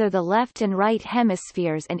together the left and right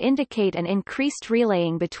hemispheres and indicate an increased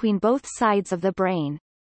relaying between both sides of the brain.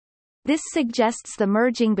 This suggests the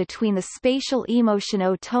merging between the spatial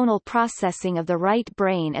emotion-tonal processing of the right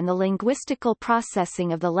brain and the linguistical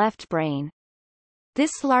processing of the left brain.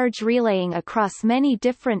 This large relaying across many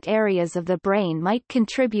different areas of the brain might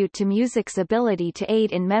contribute to music's ability to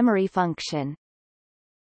aid in memory function.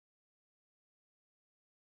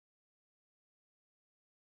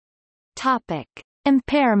 Topic: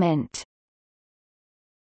 Impairment.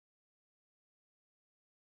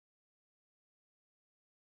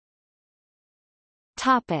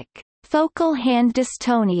 Topic: Focal hand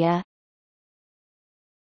dystonia.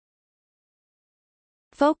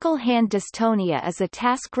 Focal hand dystonia is a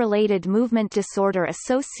task-related movement disorder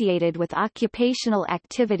associated with occupational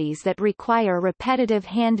activities that require repetitive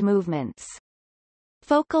hand movements.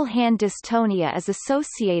 Focal hand dystonia is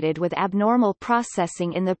associated with abnormal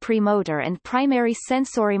processing in the premotor and primary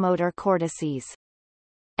sensorimotor cortices.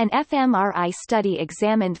 An fMRI study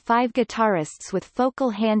examined 5 guitarists with focal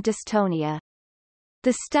hand dystonia.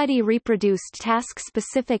 The study reproduced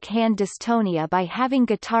task-specific hand dystonia by having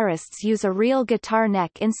guitarists use a real guitar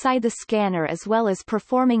neck inside the scanner as well as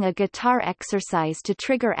performing a guitar exercise to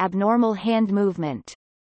trigger abnormal hand movement.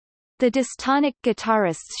 The dystonic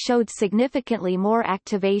guitarists showed significantly more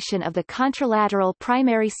activation of the contralateral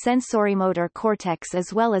primary sensorimotor cortex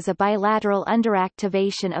as well as a bilateral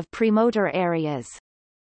underactivation of premotor areas.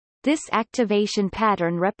 This activation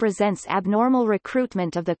pattern represents abnormal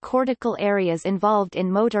recruitment of the cortical areas involved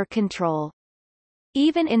in motor control.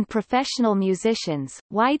 Even in professional musicians,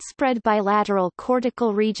 widespread bilateral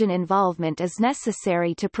cortical region involvement is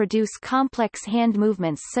necessary to produce complex hand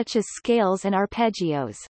movements such as scales and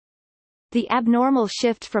arpeggios. The abnormal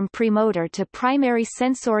shift from premotor to primary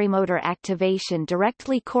sensorimotor activation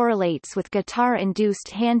directly correlates with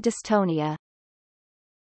guitar-induced hand dystonia.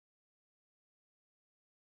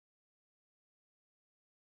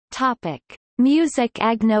 Topic: Music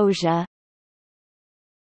agnosia.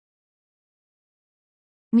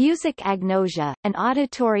 Music agnosia, an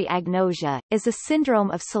auditory agnosia, is a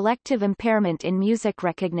syndrome of selective impairment in music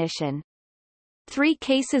recognition. 3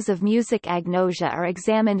 cases of music agnosia are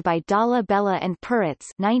examined by Dalla Bella and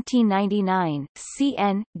Puritz 1999,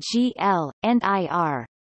 CN, GL, and IR.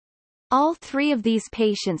 All 3 of these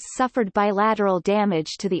patients suffered bilateral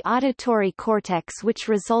damage to the auditory cortex which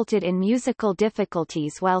resulted in musical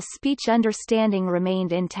difficulties while speech understanding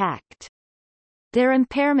remained intact. Their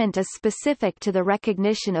impairment is specific to the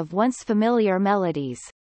recognition of once familiar melodies.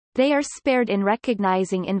 They are spared in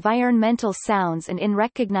recognizing environmental sounds and in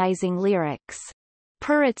recognizing lyrics.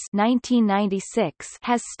 Puritz 1996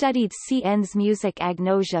 has studied CN's music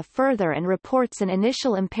agnosia further and reports an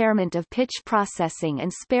initial impairment of pitch processing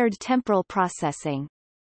and spared temporal processing.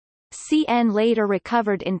 CN later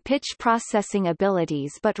recovered in pitch processing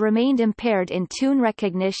abilities but remained impaired in tune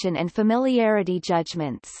recognition and familiarity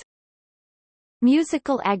judgments.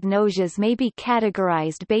 Musical agnosias may be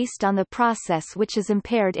categorized based on the process which is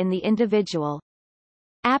impaired in the individual.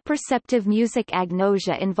 Apperceptive music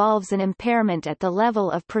agnosia involves an impairment at the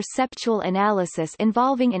level of perceptual analysis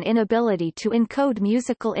involving an inability to encode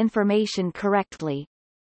musical information correctly.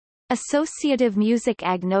 Associative music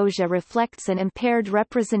agnosia reflects an impaired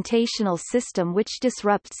representational system which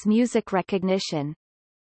disrupts music recognition.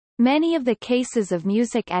 Many of the cases of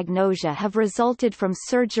music agnosia have resulted from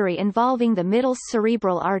surgery involving the middle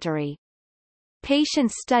cerebral artery.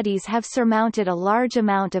 Patient studies have surmounted a large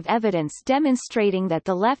amount of evidence demonstrating that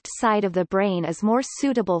the left side of the brain is more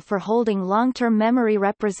suitable for holding long-term memory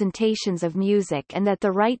representations of music and that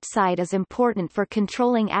the right side is important for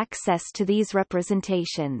controlling access to these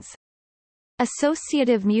representations.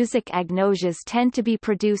 Associative music agnosias tend to be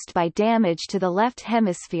produced by damage to the left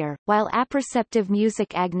hemisphere, while apperceptive music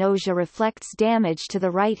agnosia reflects damage to the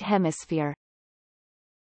right hemisphere.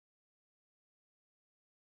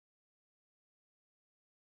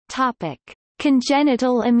 Topic: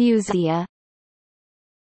 Congenital amusia.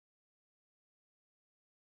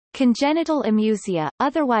 Congenital amusia,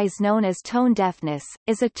 otherwise known as tone deafness,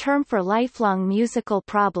 is a term for lifelong musical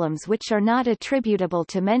problems which are not attributable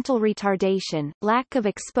to mental retardation, lack of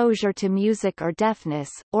exposure to music or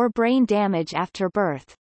deafness, or brain damage after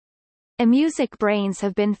birth. Amusic brains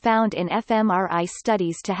have been found in fMRI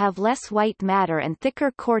studies to have less white matter and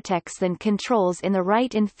thicker cortex than controls in the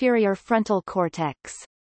right inferior frontal cortex.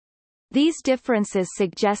 These differences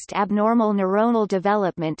suggest abnormal neuronal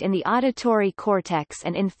development in the auditory cortex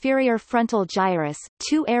and inferior frontal gyrus,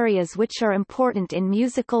 two areas which are important in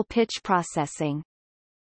musical pitch processing.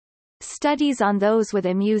 Studies on those with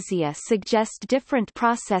amusia suggest different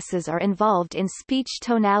processes are involved in speech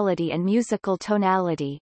tonality and musical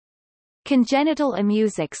tonality. Congenital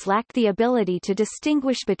amusics lack the ability to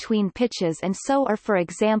distinguish between pitches and so are, for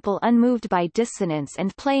example, unmoved by dissonance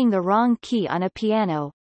and playing the wrong key on a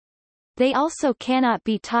piano. They also cannot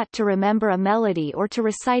be taught to remember a melody or to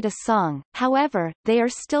recite a song, however, they are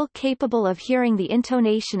still capable of hearing the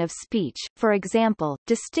intonation of speech, for example,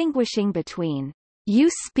 distinguishing between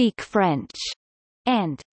 "you speak French"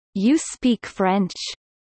 and "you speak French"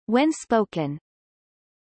 when spoken.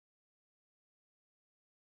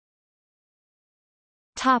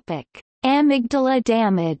 Topic: Amygdala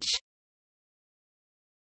damage.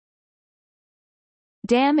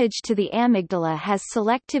 Damage to the amygdala has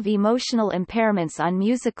selective emotional impairments on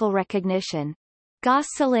musical recognition.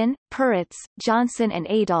 Gosselin, Puritz, Johnson and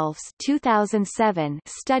Adolphs 2007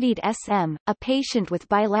 studied SM, a patient with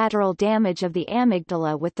bilateral damage of the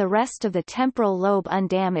amygdala with the rest of the temporal lobe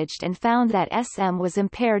undamaged, and found that SM was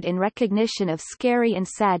impaired in recognition of scary and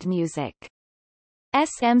sad music.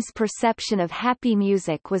 SM's perception of happy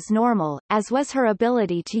music was normal, as was her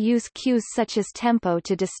ability to use cues such as tempo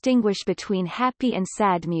to distinguish between happy and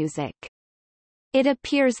sad music. It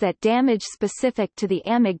appears that damage specific to the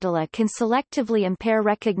amygdala can selectively impair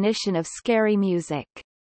recognition of scary music.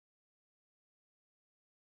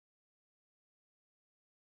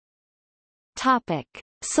 Topic: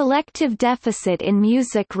 Selective deficit in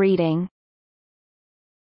music reading.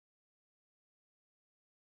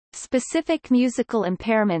 Specific musical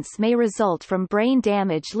impairments may result from brain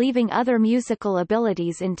damage leaving other musical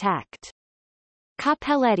abilities intact.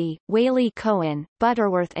 Capelletti, Whaley-Cohen,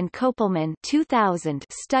 Butterworth and Kopelman 2000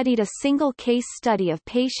 studied a single case study of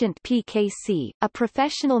patient PKC, a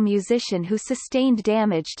professional musician who sustained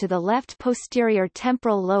damage to the left posterior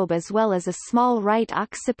temporal lobe as well as a small right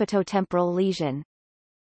occipitotemporal lesion.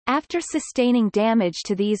 After sustaining damage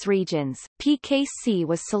to these regions, PKC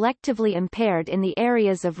was selectively impaired in the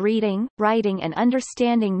areas of reading, writing and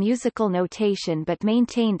understanding musical notation but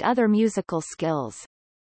maintained other musical skills.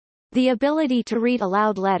 The ability to read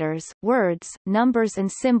aloud letters, words, numbers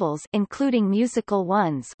and symbols including musical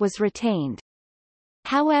ones was retained.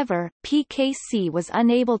 However, PKC was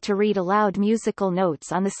unable to read aloud musical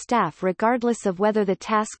notes on the staff regardless of whether the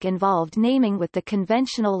task involved naming with the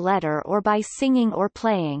conventional letter or by singing or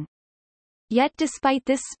playing. Yet despite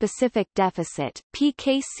this specific deficit,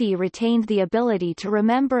 PKC retained the ability to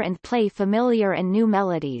remember and play familiar and new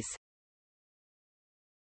melodies.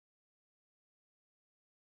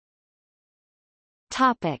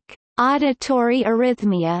 Topic: Auditory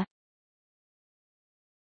arrhythmia.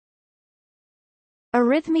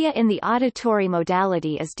 Arrhythmia in the auditory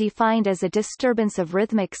modality is defined as a disturbance of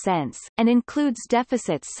rhythmic sense, and includes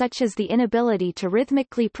deficits such as the inability to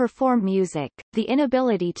rhythmically perform music, the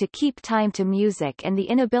inability to keep time to music and the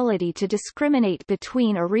inability to discriminate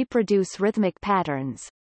between or reproduce rhythmic patterns.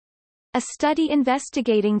 A study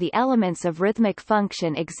investigating the elements of rhythmic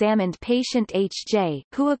function examined patient H.J.,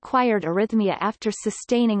 who acquired arrhythmia after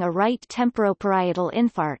sustaining a right temporoparietal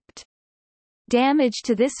infarct. Damage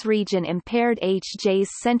to this region impaired H.J.'s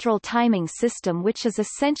central timing system, which is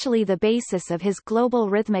essentially the basis of his global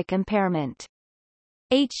rhythmic impairment.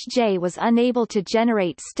 H.J. was unable to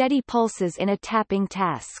generate steady pulses in a tapping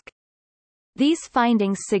task. These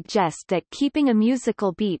findings suggest that keeping a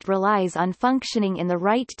musical beat relies on functioning in the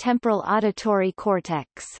right temporal auditory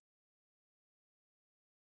cortex.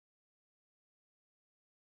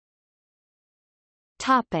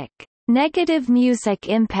 Topic: Negative music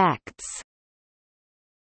impacts.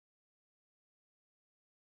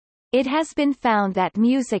 It has been found that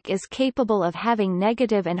music is capable of having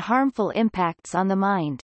negative and harmful impacts on the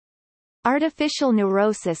mind. Artificial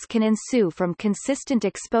neurosis can ensue from consistent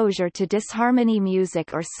exposure to disharmony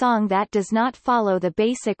music or song that does not follow the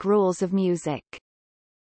basic rules of music.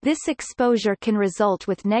 This exposure can result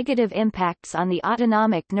with negative impacts on the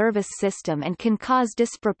autonomic nervous system and can cause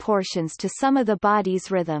disproportions to some of the body's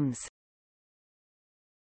rhythms.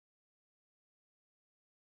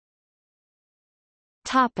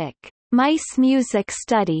 Topic: Mice music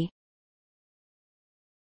study.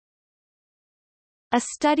 A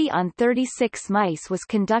study on 36 mice was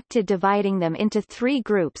conducted dividing them into 3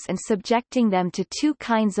 groups and subjecting them to 2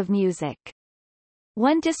 kinds of music.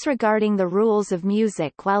 one disregarding the rules of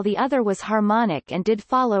music while the other was harmonic and did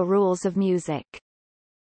follow rules of music.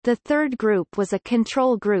 The third group was a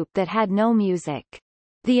control group that had no music.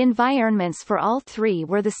 The environments for all three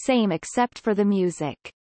were the same except for the music.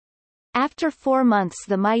 After 4 months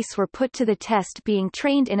the mice were put to the test being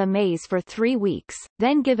trained in a maze for 3 weeks,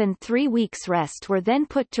 then given 3 weeks rest were then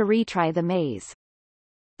put to retry the maze.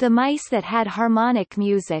 The mice that had harmonic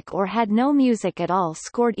music or had no music at all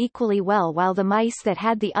scored equally well, while the mice that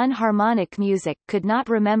had the unharmonic music could not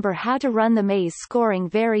remember how to run the maze, scoring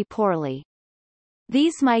very poorly.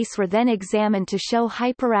 These mice were then examined to show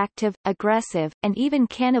hyperactive, aggressive, and even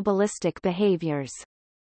cannibalistic behaviors.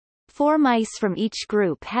 4 mice from each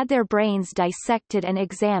group had their brains dissected and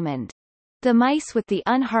examined. The mice with the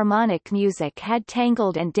unharmonic music had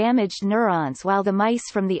tangled and damaged neurons, while the mice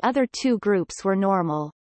from the other 2 groups were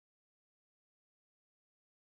normal.